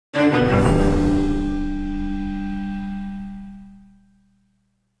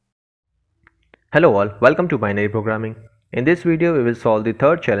Hello all, welcome to Binary Programming. In this video, we will solve the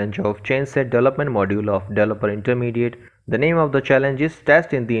third challenge of Chainset Development Module of Developer Intermediate. The name of the challenge is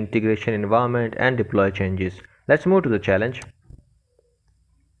Test in the Integration Environment and Deploy Changes. Let's move to the challenge.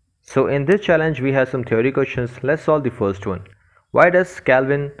 So in this challenge, we have some theory questions. Let's solve the first one. Why does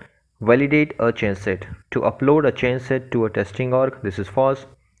Calvin validate a chainset? To upload a chainset to a testing org, this is false.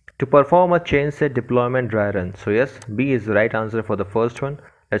 To perform a chainset deployment dry run. So yes, B is the right answer for the first one.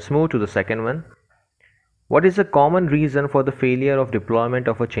 Let's move to the second one. What is a common reason for the failure of deployment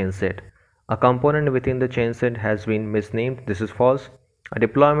of a chainset? A component within the chainset has been misnamed. This is false. A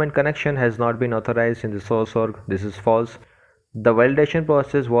deployment connection has not been authorized in the source org. This is false. The validation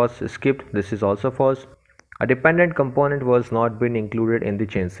process was skipped. This is also false. A dependent component was not been included in the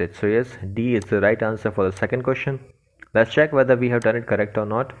chainset. So yes, D is the right answer for the second question. Let's check whether we have done it correct or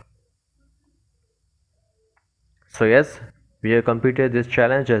not. So yes, we have completed this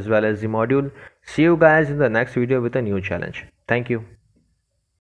challenge as well as the module. See you guys in the next video with a new challenge. Thank you.